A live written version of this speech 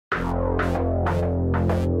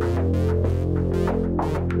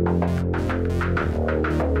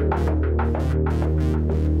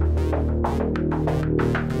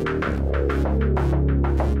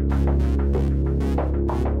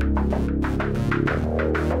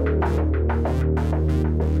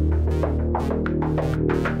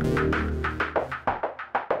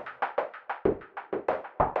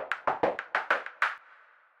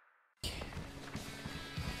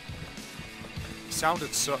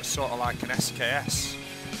Sounded sort of like an SKS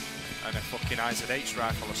and a fucking IZH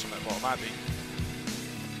rifle or something, but it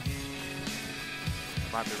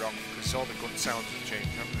might be wrong because all the gun sounds have changed,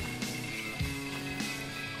 haven't they?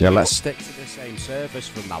 Yeah, let's stick to the same service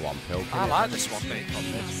from now on, Pilky. I like this one, mate.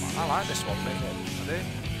 I like this one, mate. I do.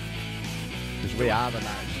 Because we are the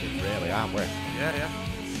night shift, really, aren't we? Yeah, yeah.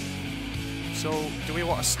 So, do we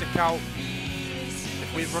want to stick out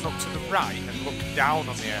if we run up to the right and look down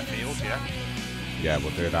on the airfield, yeah? Yeah,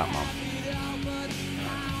 we'll do that, man.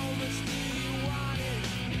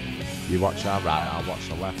 You watch our right, I'll watch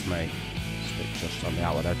the left, mate. Stick just on the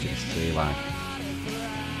outward edge of the tree line.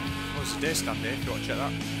 Oh, there's a Dayz stand here, if you want to check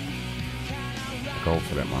that. Go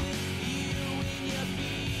for it, man.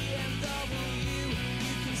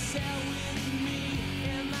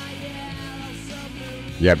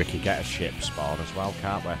 Yeah, we can get a ship spawn as well,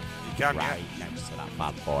 can't we? You can, right yeah. Next to that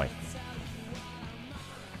bad boy.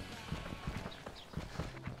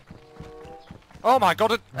 Oh my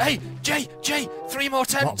god, hey, Jay, 3 more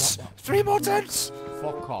tents! What? 3 more tents!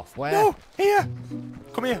 Fuck off, where? No, here!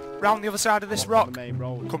 Come here, round the other side of this rock. The main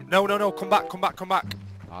road. Come, no, come back.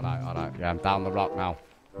 Alright. Yeah, I'm down the rock now.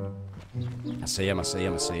 I see him.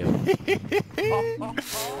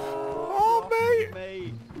 Oh,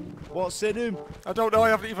 mate. What's in him? I don't know, I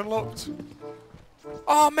haven't even looked.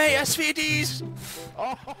 Oh, mate, SVDs!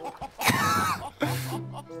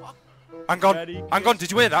 Hang on,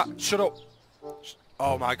 did you hear that? Shut up.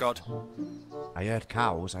 Oh my god. I heard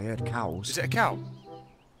cows. Is it a cow?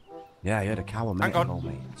 Yeah, I heard a cow a minute Hang on. ago,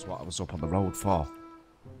 mate. That's what I was up on the road for.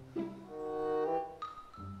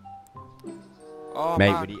 Oh,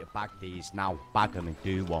 mate, man. we need to bag these now. Bag them and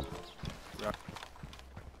do one. Yeah.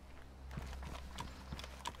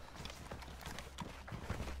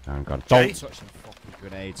 Hang on. Jay? Don't touch them fucking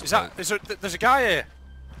grenades. Is that, there's a guy here.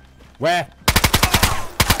 Where?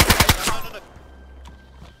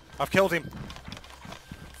 I've killed him.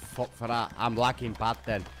 Fuck for that. I'm lagging bad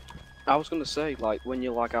then. I was gonna say, like, when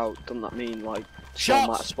you lag out, doesn't that mean, like, Shots! someone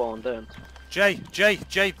might have spawned in? Jay,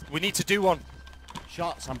 we need to do one.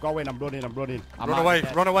 Shots, I'm running.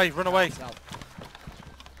 Run away.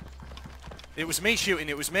 It was me shooting,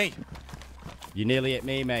 it was me. You nearly hit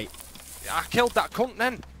me, mate. I killed that cunt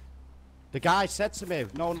then. The guy said to me,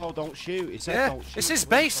 no, don't shoot. He said, Yeah, don't shoot. it's his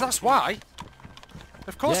base, that's why.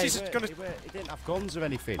 Of course yeah, he's gonna... He didn't have guns or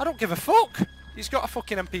anything. I don't give a fuck. He's got a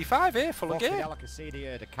fucking MP5 here full of Fucking gear. hell, I can see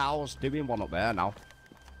the cows doing one up there now.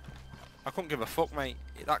 I couldn't give a fuck, mate.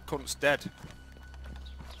 That cunt's dead.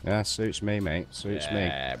 Yeah, suits me, mate. Suits me.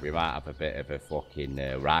 Yeah, we might have a bit of a fucking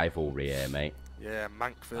rivalry here, mate. Yeah,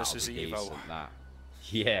 Manc versus Evo. Decent, that.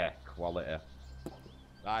 Yeah, quality.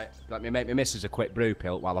 Right, let me make my missus a quick brew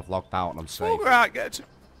pill while I've logged out and I'm safe. Alright, get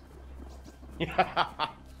it.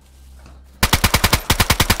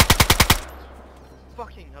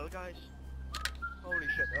 Fucking hell, guys. Holy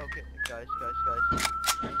shit. Okay, guys.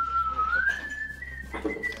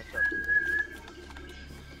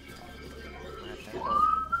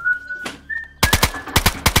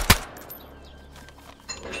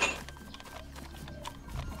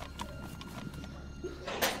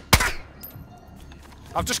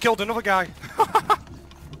 I've just killed another guy.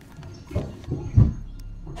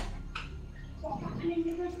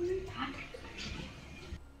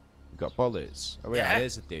 Got bullets? Oh yeah,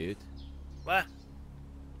 there's a dude. Where?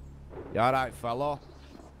 You alright, fella? You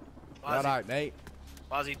Why is alright, mate?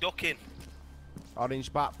 Why's he ducking?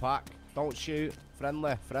 Orange backpack. Don't shoot.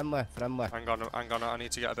 Friendly. Hang on, I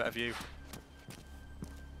need to get a better view.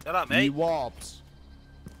 You alright, Are mate? you Warbz?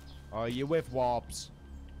 Or are you with Warbz?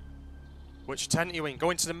 Which tent are you in? Go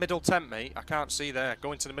into the middle tent, mate. I can't see there.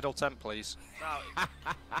 Go into the middle tent, please. No.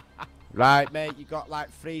 Right, mate, you got like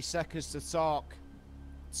 3 seconds to talk.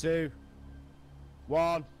 2,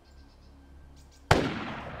 1.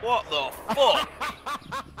 What the fuck?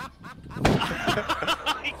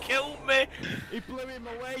 He killed me. He blew him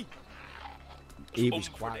away. He was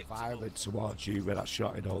quite violent towards you when I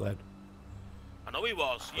shot him all then. I know he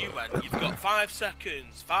was. You went, you've got 5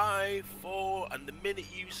 seconds. 5, 4, and the minute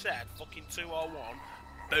you said fucking 2 or 1,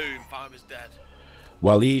 boom, 5 is dead.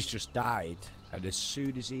 Well, he's just died, and as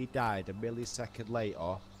soon as he died, a millisecond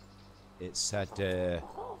later, it said, hey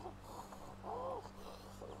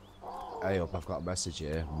up, I've got a message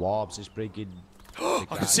here. Warbz is bringing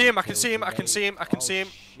the I guy can see him, I who can killed see him, you, I can mate. see him, I can Oh, see him.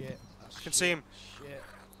 shit. I can see him. Shit.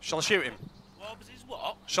 Shall I shoot him? Warbz is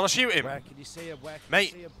what? Shall I shoot him? Where can you see him? Where can Mate,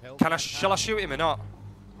 you see him, Pilky? can I, shall I shoot him or not?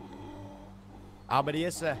 How many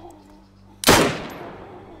is there?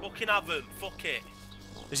 Fucking have him. Fuck it.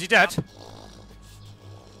 Is he dead?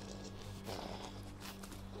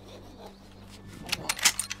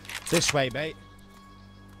 This way, mate.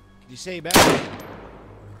 Can you see me?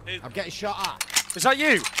 Who? I'm getting shot at. Is that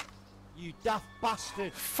you? You daft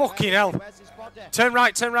bastard. Fucking hell. Where's his body? Turn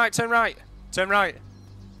right, turn right, turn right. Turn right.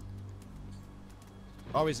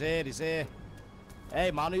 Oh, he's here, he's here.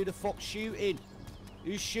 Hey, man, who the fuck's shooting?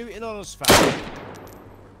 Who's shooting on us, fam?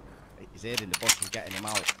 He's here in the bush and getting him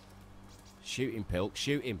out. Shoot him, Pilk.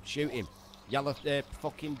 Shoot him, shoot him. Yellow,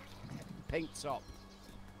 fucking pink top.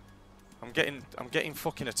 I'm getting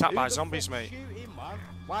fucking attacked by zombies, mate. Shooting, man.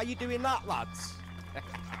 Why are you doing that, lads?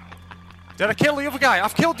 Did I kill the other guy?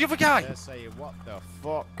 I've killed the other guy. They're saying, what the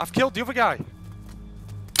fuck? I've killed the other guy.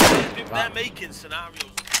 They're making scenarios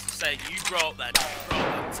to say you brought them.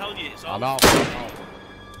 I'm telling you, it's all. I know.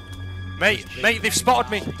 Mate, they've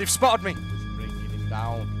spotted me. They've spotted me. Just bringing him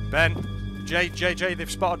down. Ben, Jay,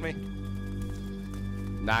 they've spotted me.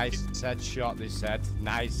 Nice headshot, they said.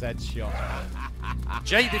 Nice headshot.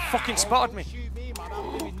 Jay, they fucking spotted me. Shoot me, man.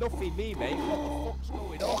 I'm doing nothing, me, mate.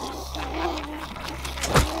 What the fuck's going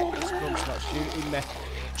on? This gun's not shooting me.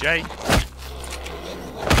 Jay,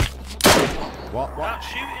 What? Not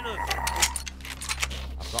shooting them.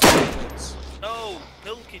 I've got bullets. No,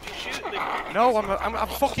 Pilky, just shoot me. no, I'm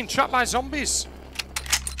fucking trapped by zombies.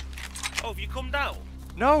 Oh, have you come down?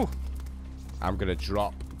 No. I'm gonna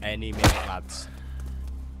drop any minute, lads.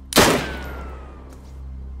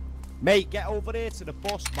 Mate, get over here to the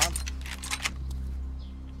bus, man.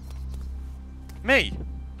 Me?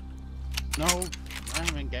 No,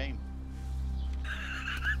 I'm in game.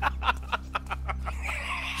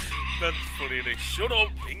 That's funny. They shut up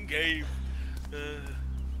in game.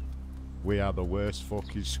 We are the worst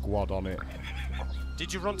fucking squad on it.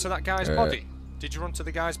 Did you run to that guy's body? Did you run to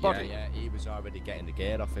the guy's body? Yeah, he was already getting the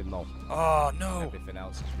gear off him, though. Oh, no. Everything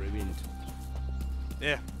else is ruined.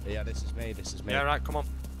 Yeah. Yeah, this is me, this is me. Yeah, right, come on.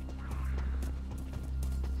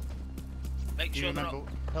 Make Do you sure they're remember?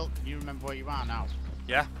 not. Help, you remember where you are now?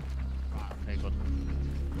 Yeah. Right, okay, good.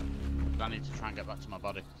 I need to try and get back to my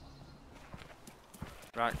body.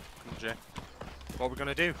 Right, come on, Jay. What are we going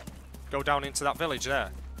to do? Go down into that village there?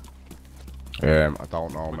 I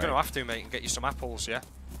don't know, We're mate. going to have to, mate, and get you some apples, yeah?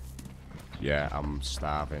 Yeah, I'm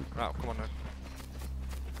starving. Right, come on then.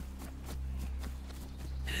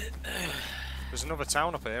 There's another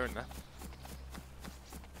town up here, isn't there?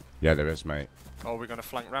 Yeah, there is, mate. Oh, we're going to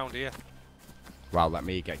flank round here. Well, let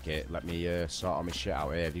me let me sort all my shit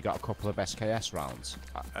out here. Have you got a couple of SKS rounds?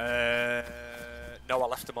 No, I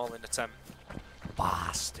left them all in the tent.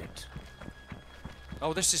 Bastard.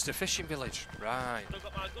 Oh, this is the fishing village. Right. Still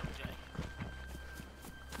got my gun, Jay.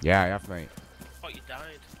 Yeah, I have, mate. I thought you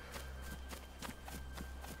died.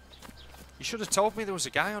 You should have told me there was a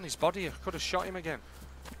guy on his body. I could have shot him again.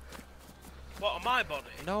 What, on my body?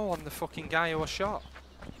 No, on the fucking guy who I shot.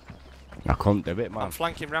 I couldn't do it, man. I'm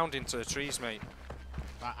flanking round into the trees, mate.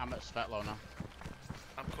 Right, I'm at Svetlo now.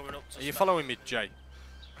 I'm coming up to Are you Svet- following me, Jay?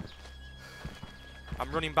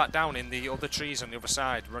 I'm running back down in the other trees on the other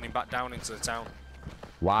side, running back down into the town.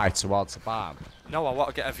 Why? Towards the barn? No, I want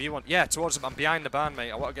to get a view on... Yeah, towards them. I'm behind the barn,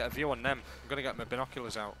 mate. I want to get a view on them. I'm going to get my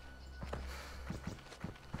binoculars out.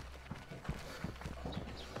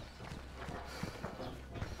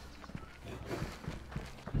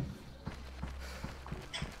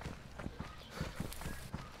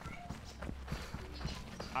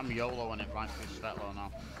 I'm YOLOing it right through Svetlo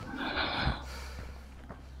now.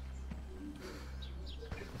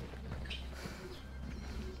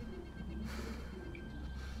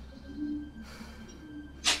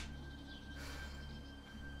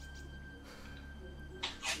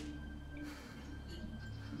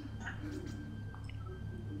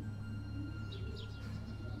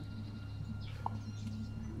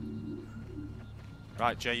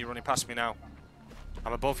 Right, Jay, you're running past me now.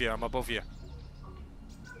 I'm above you, I'm above you.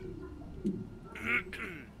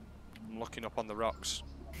 I'm looking up on the rocks.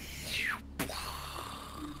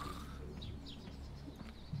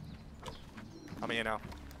 I'm here now.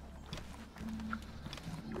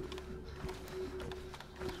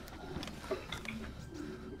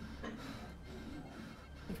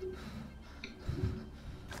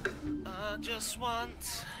 I just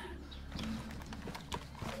want...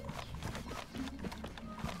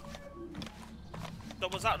 So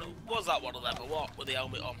was that one of them or what, with the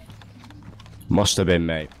helmet on? Must have been,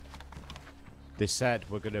 mate. They said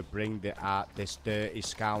we're gonna bring this dirty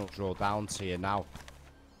scoundrel down to you now.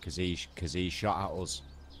 Cause he shot at us.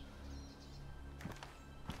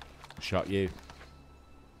 Shot you.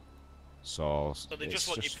 So they just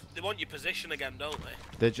want your position again, don't they?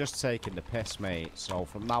 They're just taking the piss, mate. So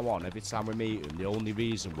from now on, every time we meet them, the only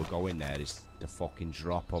reason we're going there is to fucking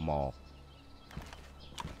drop them all.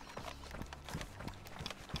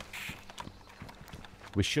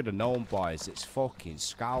 We should have known, boys. It's fucking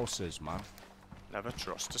Scousers, man. Never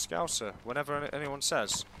trust a Scouser. Whenever anyone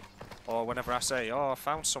says, or whenever I say, oh, I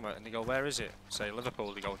found something, and they go, where is it? Say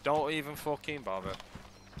Liverpool, they go, don't even fucking bother.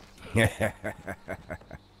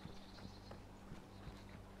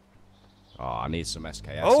 Oh, I need some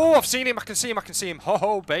SKS. Oh, I've seen him, I can see him, I can see him. Ho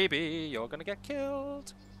ho, baby, you're gonna get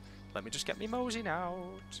killed. Let me just get me moseying out.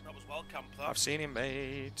 That was well camped, that. I've seen him,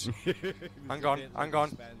 mate. Hang on, hang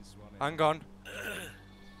on, hang on.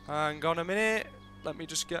 Hang on a minute. Let me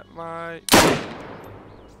just get my...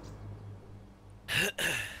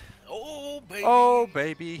 Oh, baby. Oh,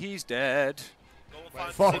 baby, he's dead. Go and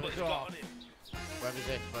find Fuck see what he's got on him. Where is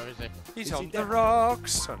he? Where is he? He's on the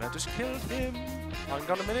rocks, and I just killed him. Hang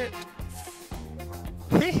on a minute.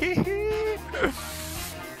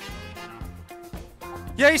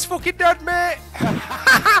 Yeah, he's fucking dead, mate. Ben,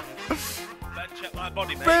 check my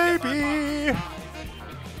body, mate. Baby.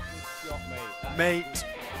 Mate,